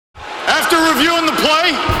After reviewing the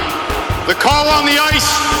play, the call on the ice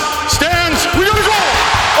stands. We gotta go!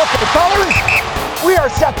 Okay, fellas, we are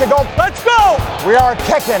set to go. Let's go! We are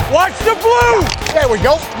kicking. Watch the blue! There we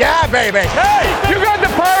go. Yeah, baby. Hey, you got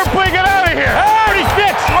the power play, get out of here! Hey,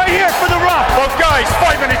 36, right here for the rough! Both guys,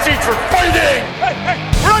 5 minutes each for fighting! Hey,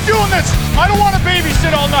 we're not doing this! I don't want to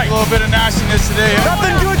babysit all night! A little bit of nastiness today, huh?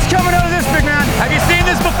 Nothing good's coming out of this, big man! Have you seen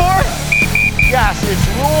this before? Yes, it's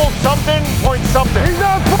rule something, point something. He's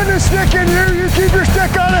not putting a stick in you, you keep your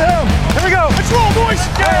stick out of him! Here we go! Let's roll, boys!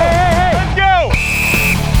 Hey! Let's go!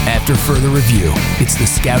 After further review, it's the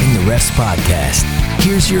Scouting the Refs podcast.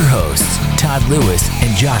 Here's your hosts, Todd Lewis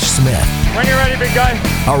and Josh Smith. When you're ready, big guy.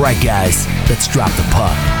 All right, guys, let's drop the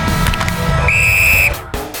puck.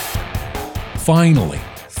 Finally.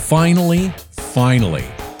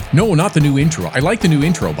 No, not the new intro. I like the new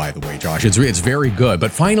intro, by the way, Josh. It's very good.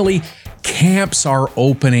 But finally, camps are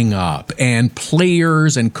opening up, and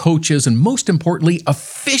players and coaches, and most importantly,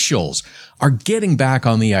 officials are getting back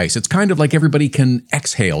on the ice. It's kind of like everybody can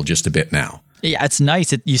exhale just a bit now. Yeah, it's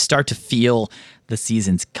nice. You start to feel the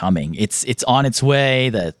season's coming. It's on its way.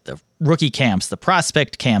 The rookie camps, the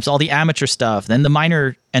prospect camps, all the amateur stuff. Then the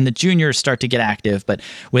minor and the juniors start to get active. But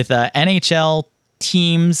with NHL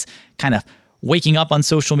teams kind of waking up on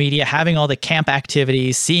social media, having all the camp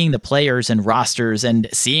activities, seeing the players and rosters, and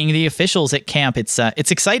seeing the officials at camp, it's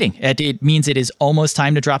exciting. It means it is almost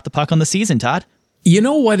time to drop the puck on the season, Todd. You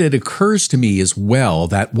know what? It occurs to me as well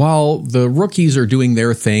that while the rookies are doing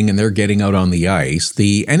their thing and they're getting out on the ice,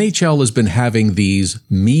 the NHL has been having these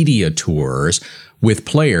media tours with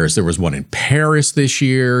players. There was one in Paris this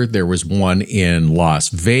year. There was one in Las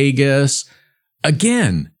Vegas.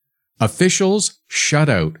 Again, officials shut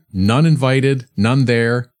out. None invited, none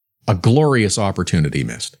there. A glorious opportunity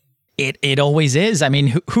missed. It always is. I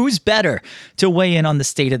mean, who's better to weigh in on the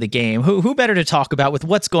state of the game? Who better to talk about with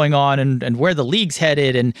what's going on and where the league's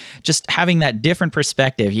headed, and just having that different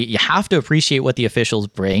perspective? You have to appreciate what the officials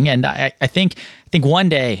bring. And I think one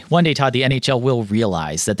day, Todd, the NHL will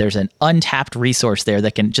realize that there's an untapped resource there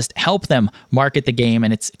that can just help them market the game,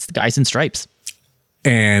 and it's the guys in stripes.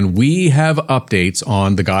 And we have updates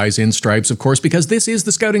on the guys in stripes, of course, because this is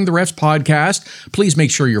the Scouting the Refs podcast. Please make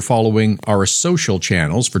sure you're following our social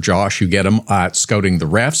channels. For Josh, you get them at Scouting the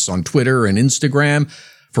Refs on Twitter and Instagram.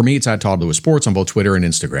 For me, it's at Todd Lewis Sports on both Twitter and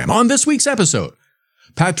Instagram. On this week's episode,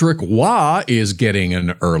 Patrick Roy is getting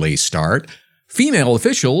an early start. Female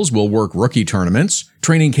officials will work rookie tournaments.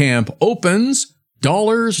 Training camp opens.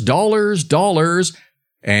 Dollars.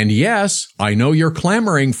 And yes, I know you're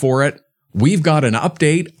clamoring for it. We've got an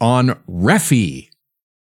update on Reffy.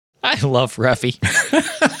 I love Reffy.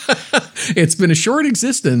 It's been a short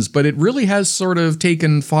existence, but it really has sort of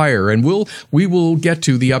taken fire, and we will get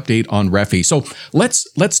to the update on Reffy. So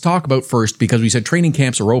let's talk about first, because we said training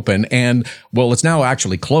camps are open, and well, it's now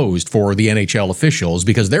actually closed for the NHL officials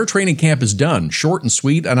because their training camp is done, short and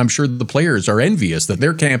sweet, and I'm sure the players are envious that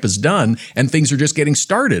their camp is done and things are just getting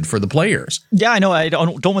started for the players. Yeah, I know. I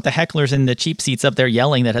don't want the hecklers in the cheap seats up there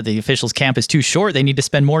yelling that the officials' camp is too short. They need to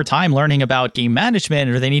spend more time learning about game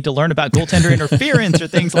management, or they need to learn about goaltender interference or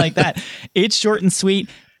things like that. It's short and sweet.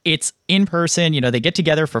 It's in person. They get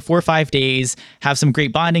together for 4 or 5 days, have some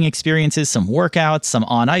great bonding experiences, some workouts, some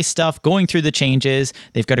on-ice stuff, going through the changes.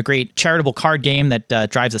 They've got a great charitable card game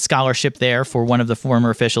that drives a scholarship there for one of the former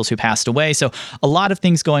officials who passed away. So a lot of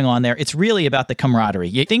things going on there. It's really about the camaraderie.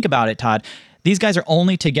 You think about it, Todd. These guys are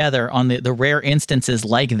only together on the rare instances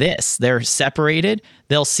like this. They're separated.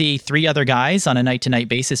 They'll see 3 other guys on a night-to-night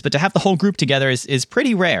basis, but to have the whole group together is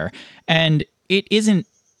pretty rare. And it isn't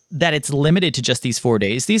that it's limited to just these 4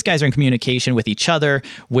 days. These guys are in communication with each other,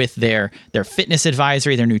 with their fitness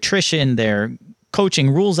advisory, their nutrition, their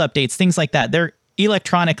coaching, rules updates, things like that. They're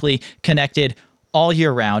electronically connected all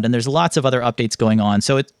year round, and there's lots of other updates going on.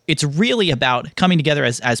 So it's really about coming together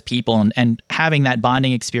as people and having that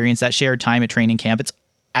bonding experience, that shared time at training camp. It's,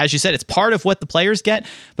 as you said, it's part of what the players get,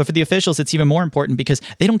 but for the officials, it's even more important because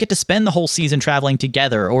they don't get to spend the whole season traveling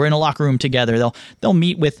together or in a locker room together. They'll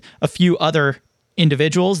meet with a few other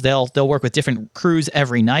individuals. They'll work with different crews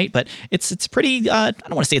every night, but it's pretty, I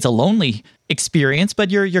don't want to say it's a lonely experience,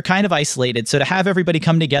 but you're kind of isolated. So to have everybody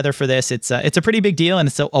come together for this, it's a pretty big deal, and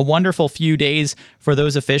it's a wonderful few days for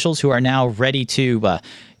those officials who are now ready to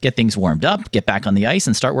get things warmed up, get back on the ice,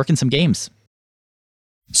 and start working some games.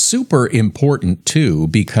 Super important too,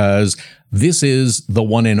 because this is the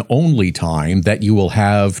one and only time that you will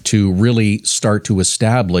have to really start to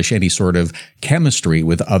establish any sort of chemistry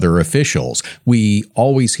with other officials. We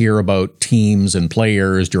always hear about teams and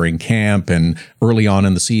players during camp and early on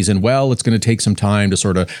in the season. Well, it's going to take some time to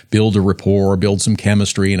sort of build a rapport, build some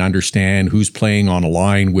chemistry, and understand who's playing on a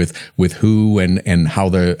line with who and how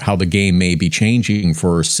the game may be changing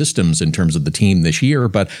for systems in terms of the team this year.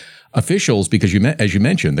 But officials, because as you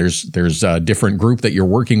mentioned, there's a different group that you're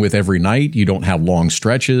working with every night. You don't have long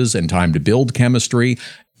stretches and time to build chemistry.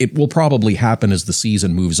 It will probably happen as the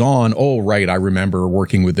season moves on. Oh, right, I remember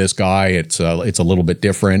working with this guy. It's a little bit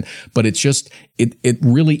different, but it's just it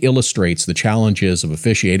really illustrates the challenges of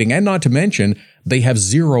officiating, and not to mention they have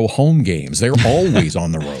 0 home games. They're always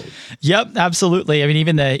on the road. Yep, absolutely. I mean,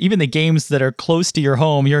 even the games that are close to your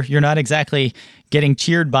home, you're not exactly getting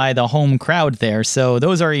cheered by the home crowd there. So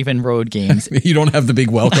those are even road games. You don't have the big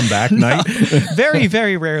welcome back night? Very,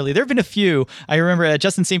 very rarely. There have been a few. I remember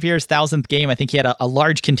Justin St. Pierre's 1,000th game. I think he had a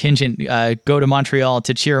large contingent go to Montreal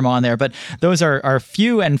to cheer him on there. But those are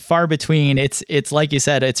few and far between. It's like you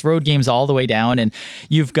said, it's road games all the way down. And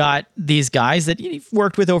you've got these guys that you've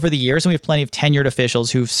worked with over the years. And we have plenty of tenured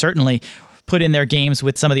officials who've certainly put in their games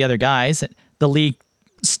with some of the other guys. The league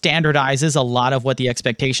standardizes a lot of what the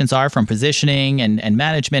expectations are from positioning and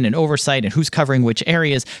management and oversight and who's covering which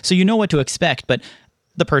areas. So you know what to expect, but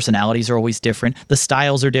the personalities are always different. The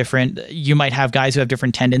styles are different. You might have guys who have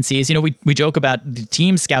different tendencies. You know, we joke about the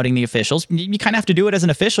team scouting the officials. You kind of have to do it as an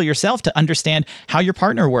official yourself to understand how your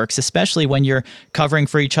partner works, especially when you're covering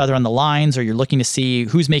for each other on the lines or you're looking to see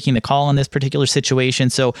who's making the call in this particular situation.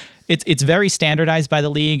 So it's very standardized by the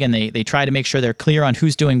league, and they try to make sure they're clear on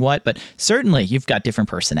who's doing what. But certainly you've got different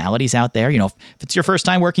personalities out there. You know, if it's your first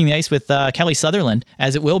time working the ice with Kelly Sutherland,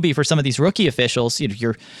 as it will be for some of these rookie officials,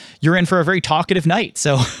 you're in for a very talkative night.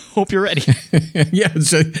 So hope you're ready. Yeah.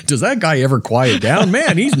 So does that guy ever quiet down?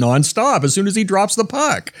 Man, he's nonstop as soon as he drops the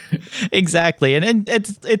puck. Exactly. And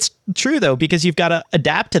it's true, though, because you've got to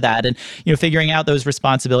adapt to that and, you know, figuring out those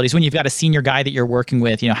responsibilities when you've got a senior guy that you're working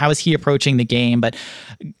with. You know, how is he approaching the game? But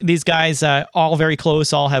these guys, all very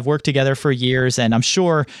close, all have worked together for years. And I'm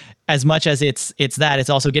sure as much as it's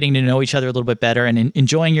also getting to know each other a little bit better and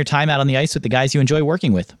enjoying your time out on the ice with the guys you enjoy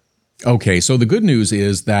working with. Okay, so the good news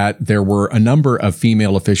is that there were a number of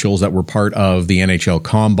female officials that were part of the NHL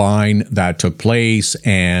Combine that took place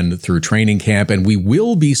and through training camp, and we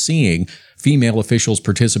will be seeing female officials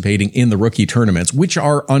participating in the rookie tournaments, which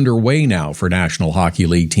are underway now for National Hockey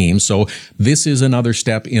League teams. So this is another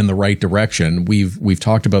step in the right direction. We've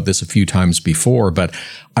talked about this a few times before, but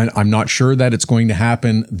I'm not sure that it's going to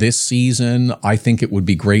happen this season. I think it would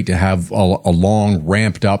be great to have a long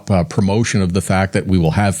ramped up promotion of the fact that we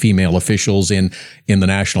will have female officials in the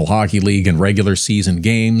National Hockey League and regular season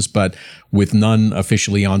games, but with none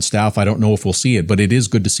officially on staff, I don't know if we'll see it, but it is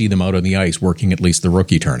good to see them out on the ice working at least the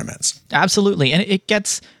rookie tournaments. Absolutely. And it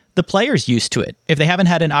gets the players used to it. If they haven't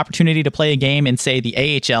had an opportunity to play a game in, say,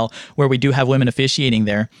 the AHL, where we do have women officiating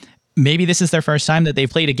there, maybe this is their first time that they've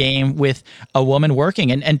played a game with a woman working,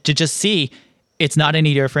 and to just see it's not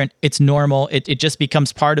any different. It's normal. It just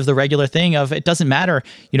becomes part of the regular thing of it doesn't matter,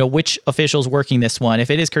 you know, which official's working this one. If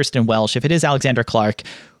it is Kirsten Welsh, if it is Alexandra Clark,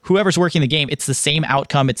 whoever's working the game, it's the same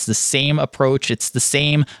outcome. It's the same approach. It's the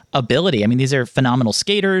same ability. I mean, these are phenomenal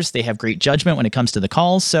skaters. They have great judgment when it comes to the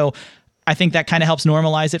calls. So I think that kind of helps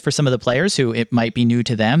normalize it for some of the players who it might be new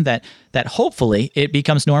to them, that hopefully it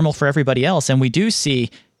becomes normal for everybody else. And we do see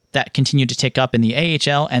that continue to tick up in the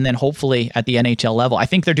AHL and then hopefully at the NHL level. I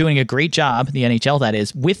think they're doing a great job, the NHL that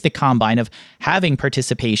is, with the Combine of having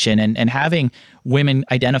participation and having women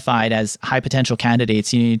identified as high potential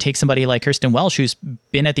candidates. You take somebody like Kirsten Welsh, who's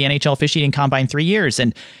been at the NHL officiating Combine 3 years,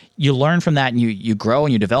 and you learn from that and you grow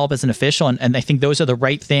and you develop as an official. And I think those are the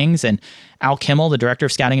right things. And Al Kimmel, the director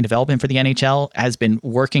of scouting and development for the NHL, has been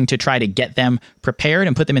working to try to get them prepared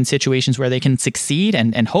and put them in situations where they can succeed.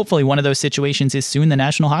 And hopefully one of those situations is soon the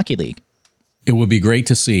National Hockey League. It would be great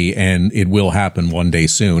to see, and it will happen one day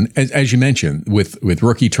soon. As you mentioned, with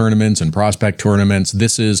rookie tournaments and prospect tournaments,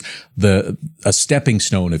 this is a stepping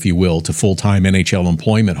stone, if you will, to full-time NHL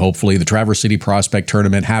employment. Hopefully, the Traverse City Prospect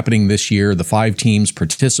Tournament happening this year, the 5 teams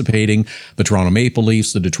participating, the Toronto Maple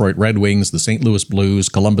Leafs, the Detroit Red Wings, the St. Louis Blues,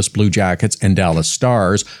 Columbus Blue Jackets, and Dallas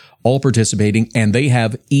Stars, all participating, and they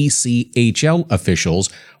have ECHL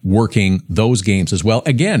officials working those games as well.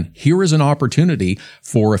 Again, here is an opportunity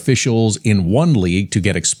for officials in one league to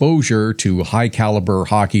get exposure to high caliber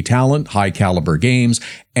hockey talent, high caliber games,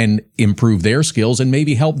 and improve their skills and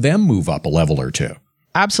maybe help them move up a level or two.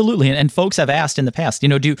 Absolutely. And folks have asked in the past, you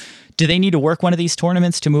know, do they need to work one of these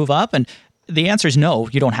tournaments to move up? And the answer is no,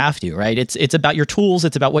 you don't have to, right? It's about your tools.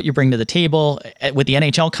 It's about what you bring to the table. With the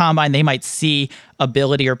NHL Combine, they might see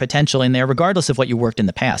ability or potential in there, regardless of what you worked in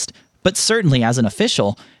the past. But certainly as an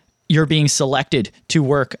official, you're being selected to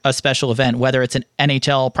work a special event, whether it's an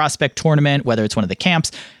NHL prospect tournament, whether it's one of the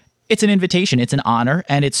camps. It's an invitation, it's an honor,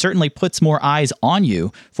 and it certainly puts more eyes on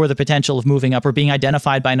you for the potential of moving up or being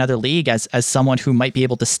identified by another league as someone who might be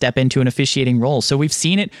able to step into an officiating role. So we've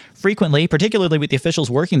seen it frequently, particularly with the officials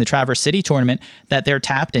working the Traverse City tournament, that they're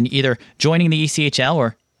tapped and either joining the ECHL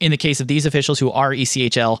or, in the case of these officials who are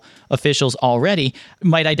ECHL officials already,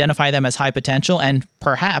 might identify them as high potential and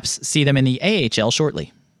perhaps see them in the AHL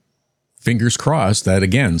shortly. Fingers crossed that,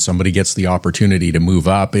 again, somebody gets the opportunity to move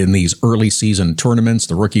up in these early season tournaments,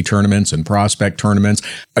 the rookie tournaments and prospect tournaments,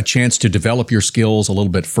 a chance to develop your skills a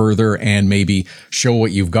little bit further and maybe show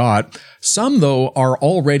what you've got. Some, though, are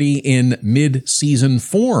already in mid-season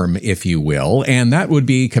form, if you will, and that would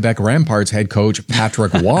be Quebec Remparts head coach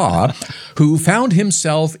Patrick Roy, who found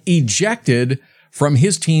himself ejected from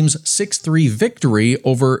his team's 6-3 victory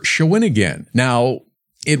over Shawinigan. Now,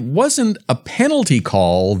 it wasn't a penalty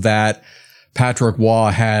call that Patrick Roy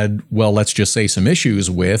had, well, let's just say some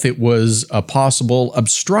issues with. It was a possible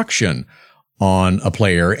obstruction on a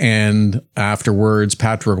player. And afterwards,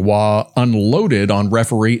 Patrick Roy unloaded on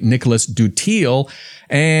referee Nicolas Dutil,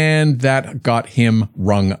 and that got him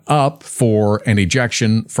rung up for an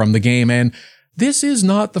ejection from the game. And this is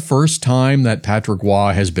not the first time that Patrick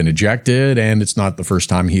Roy has been ejected, and it's not the first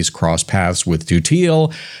time he's crossed paths with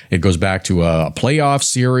Dutil. It goes back to a playoff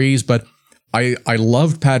series, but I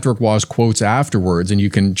loved Patrick Roy's quotes afterwards, and you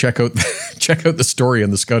can check out the story on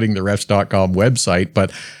the scoutingtherefs.com website,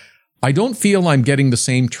 but I don't feel I'm getting the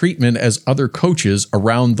same treatment as other coaches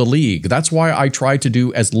around the league. That's why I try to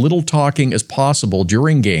do as little talking as possible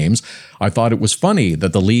during games. I thought it was funny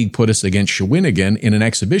that the league put us against Shawinigan in an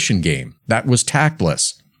exhibition game. That was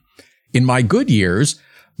tactless. In my good years,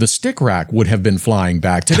 the stick rack would have been flying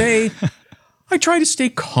back. Today, I try to stay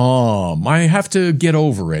calm. I have to get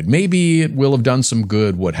over it. Maybe it will have done some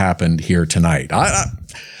good what happened here tonight.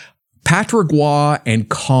 Patrick Roy and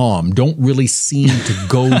calm don't really seem to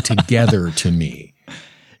go together to me.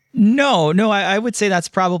 No, I would say that's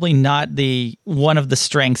probably not one of the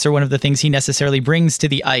strengths or one of the things he necessarily brings to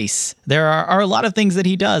the ice. There are a lot of things that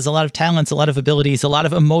he does, a lot of talents, a lot of abilities, a lot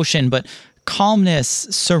of emotion, but calmness,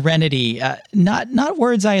 serenity, not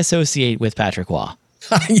words I associate with Patrick Roy.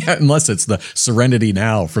 Yeah, unless it's the Serenity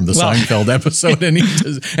Now from the Seinfeld episode, and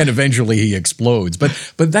eventually he explodes. But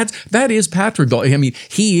that is Patrick, though. I mean,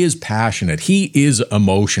 he is passionate. He is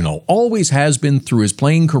emotional. Always has been through his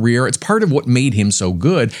playing career. It's part of what made him so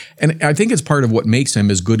good, and I think it's part of what makes him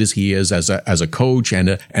as good as he is as a coach and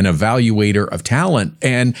an evaluator of talent.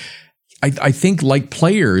 And I think, like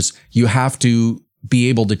players, you have to be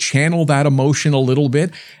able to channel that emotion a little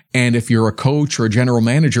bit. And if you're a coach or a general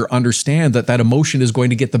manager, understand that emotion is going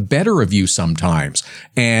to get the better of you sometimes.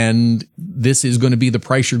 And this is going to be the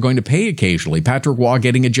price you're going to pay occasionally. Patrick Roy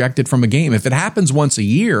getting ejected from a game. If it happens once a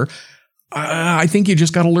year, I think you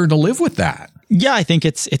just got to learn to live with that. Yeah, I think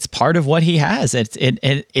it's part of what he has.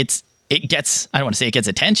 It gets, I don't want to say it gets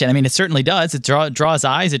attention. I mean, it certainly does. It draws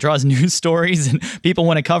eyes, it draws news stories, and people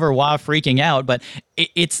want to cover Roy freaking out. But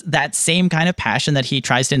it's that same kind of passion that he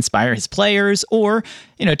tries to inspire his players, or,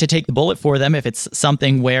 to take the bullet for them if it's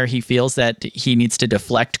something where he feels that he needs to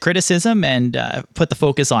deflect criticism and put the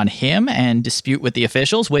focus on him and dispute with the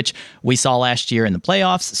officials, which we saw last year in the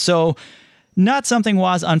playoffs. So not something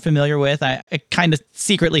Roy's unfamiliar with. I kind of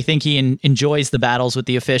secretly think he enjoys the battles with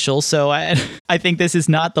the officials. So I think this is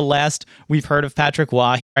not the last we've heard of Patrick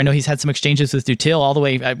Roy. I know he's had some exchanges with Dutil all the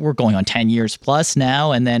way. We're going on 10 years plus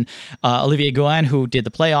now. And then Olivier Gouin, who did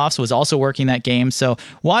the playoffs, was also working that game. So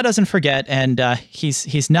Roy doesn't forget, and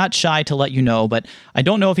he's not shy to let you know. But I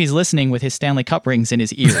don't know if he's listening with his Stanley Cup rings in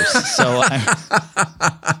his ears. So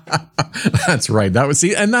That's right.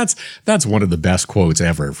 And that's one of the best quotes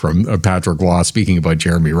ever from Patrick Roy speaking about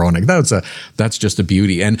Jeremy Roenick. That's just a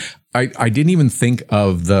beauty. And I didn't even think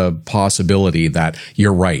of the possibility that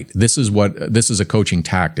you're right. This is a coaching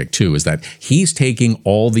tactic too, is that he's taking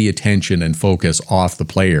all the attention and focus off the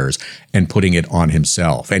players and putting it on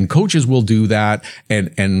himself. And coaches will do that.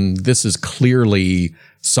 And this is clearly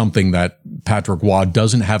something that Patrick Roy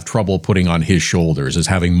doesn't have trouble putting on his shoulders, is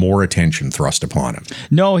having more attention thrust upon him.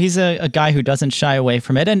 No, he's a guy who doesn't shy away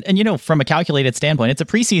from it. And from a calculated standpoint, it's a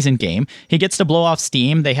preseason game. He gets to blow off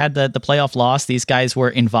steam. They had the playoff loss. These guys were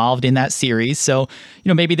involved in that series. So,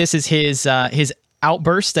 maybe this is his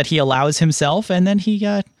outburst that he allows himself, and then he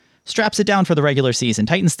straps it down for the regular season,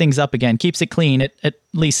 tightens things up again, keeps it clean at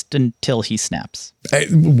least until he snaps.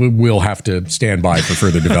 We'll have to stand by for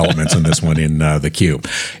further developments on this one in the queue.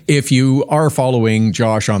 If you are following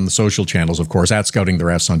Josh on the social channels, of course, at Scouting the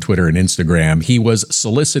Refs on Twitter and Instagram, he was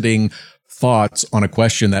soliciting thoughts on a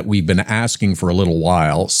question that we've been asking for a little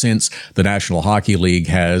while since the National Hockey League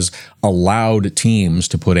has allowed teams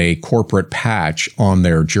to put a corporate patch on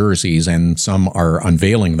their jerseys, and some are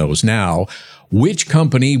unveiling those now. Which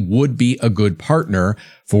company would be a good partner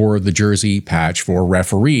for the jersey patch for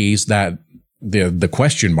referees? That the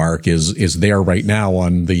question mark is there right now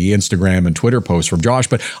on the Instagram and Twitter posts from Josh.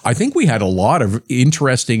 But I think we had a lot of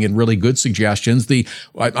interesting and really good suggestions.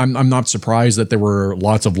 I'm not surprised that there were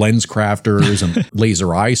lots of lens crafters and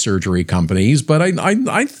laser eye surgery companies, but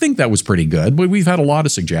I think that was pretty good. But we've had a lot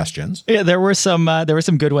of suggestions. Yeah, there were some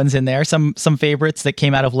good ones in there. Some favorites that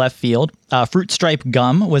came out of left field. Fruit Stripe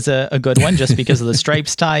Gum was a good one just because of the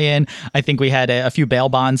stripes tie-in. I think we had a few bail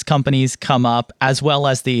bonds companies come up, as well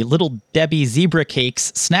as the Little Debbie Zebra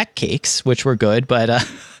Cakes snack cakes, which were good. But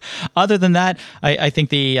other than that, I think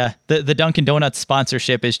the Dunkin' Donuts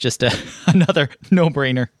sponsorship is just another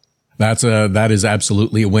no-brainer. That is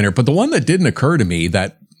absolutely a winner. But the one that didn't occur to me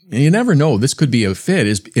that you never know, this could be a fit,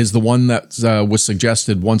 is the one that was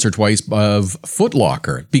suggested once or twice of Foot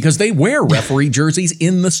Locker, because they wear referee jerseys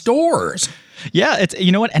in the stores. Yeah, it's,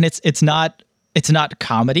 you know what, and it's not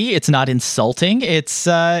comedy, it's not insulting, it's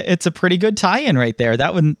a pretty good tie-in right there.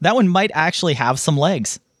 That one might actually have some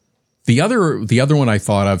legs. The other one I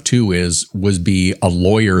thought of too would be a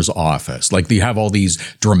lawyer's office. Like, you have all these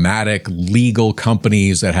dramatic legal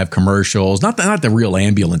companies that have commercials, not the real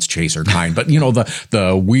ambulance chaser kind, but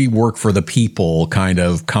the we work for the people kind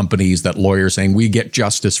of companies that lawyers saying we get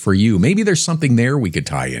justice for you. Maybe there's something there we could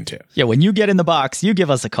tie into. Yeah, when you get in the box, you give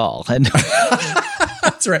us a call. And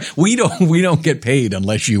that's right. We don't get paid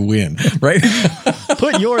unless you win, right?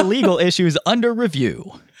 Put your legal issues under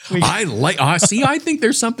review. I think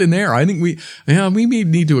there's something there. I think we may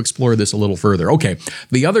need to explore this a little further. Okay.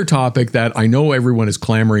 The other topic that I know everyone is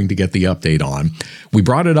clamoring to get the update on, we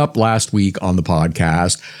brought it up last week on the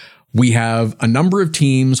podcast. We have a number of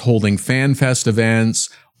teams holding fan fest events,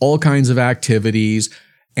 all kinds of activities,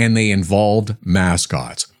 and they involved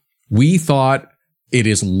mascots. We thought it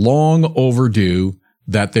is long overdue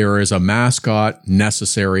that there is a mascot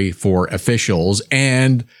necessary for officials,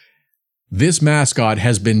 and this mascot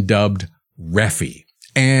has been dubbed Reffy.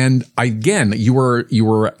 And again, you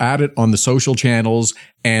were at it on the social channels,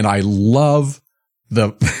 and I love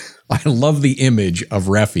the image of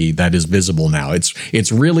Reffy that is visible now.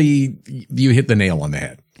 It's really, you hit the nail on the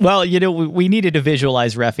head. Well, we needed to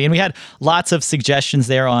visualize Reffy, and we had lots of suggestions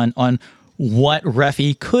there on what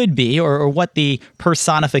Reffy could be, or what the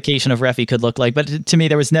personification of Reffy could look like. But to me,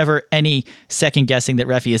 there was never any second guessing that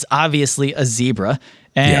Reffy is obviously a zebra.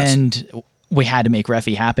 And yes, we had to make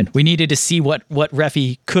Reffy happen. We needed to see what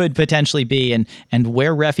Reffy could potentially be and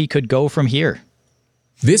where Reffy could go from here.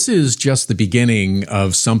 This is just the beginning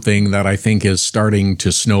of something that I think is starting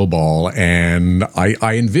to snowball, and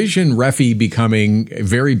I envision Reffy becoming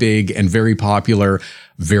very big and very popular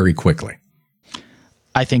very quickly.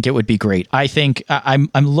 I think it would be great. I think I'm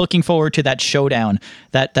looking forward to that showdown,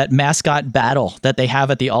 that mascot battle that they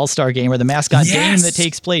have at the All-Star game, or the mascot game that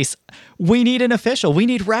takes place. We need an official. We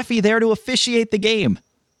need Reffy there to officiate the game.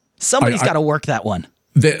 Somebody's got to work that one.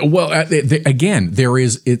 Again, there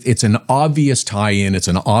is it's an obvious tie-in. It's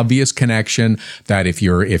an obvious connection that if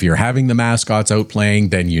you're having the mascots out playing,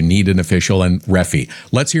 then you need an official, and Reffy.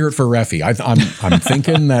 Let's hear it for Reffy. I'm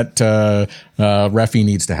thinking that Reffy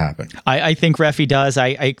needs to happen. I think Reffy does.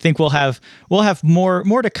 I think we'll have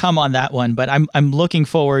more to come on that one. But I'm looking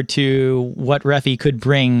forward to what Reffy could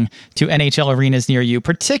bring to NHL arenas near you,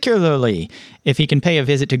 particularly if he can pay a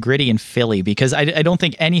visit to Gritty in Philly, because I don't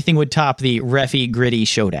think anything would top the Reffy Gritty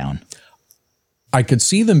showdown. I could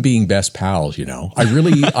see them being best pals, I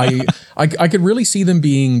could really see them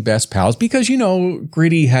being best pals, because,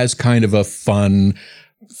 Gritty has kind of a fun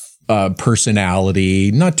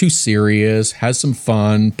personality, not too serious, has some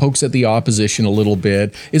fun, pokes at the opposition a little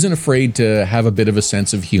bit, isn't afraid to have a bit of a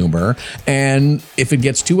sense of humor. And if it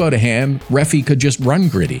gets too out of hand, Reffy could just run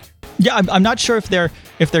Gritty. Yeah, I'm not sure if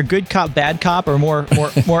they're good cop, bad cop, or more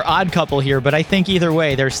odd couple here, but I think either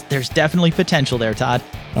way, there's definitely potential there, Todd.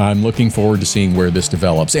 I'm looking forward to seeing where this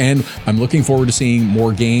develops, and I'm looking forward to seeing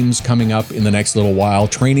more games coming up in the next little while.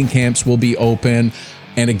 Training camps will be open.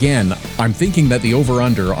 And again, I'm thinking that the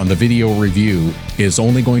over-under on the video review is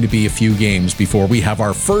only going to be a few games before we have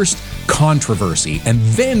our first controversy, and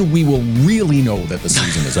then we will really know that the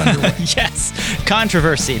season is underway. Yes,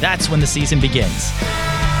 controversy. That's when the season begins.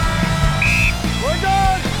 We're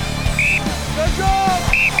done!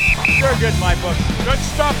 good in my book. Good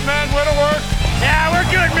stuff, man. Way to work. Yeah, we're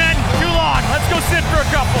good, man. Too long. Let's go sit for a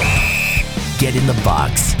couple. Get in the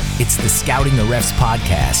box. It's the Scouting the Refs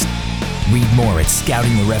podcast. Read more at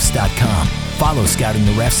scoutingtherefs.com. Follow Scouting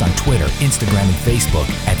the Refs on Twitter, Instagram, and Facebook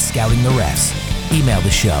at Scouting the Refs. Email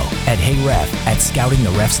the show at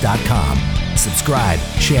heyref@scoutingtherefs.com. Subscribe,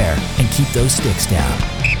 share, and keep those sticks down.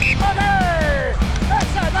 Okay!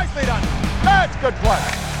 That's nicely done. That's good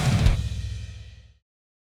play.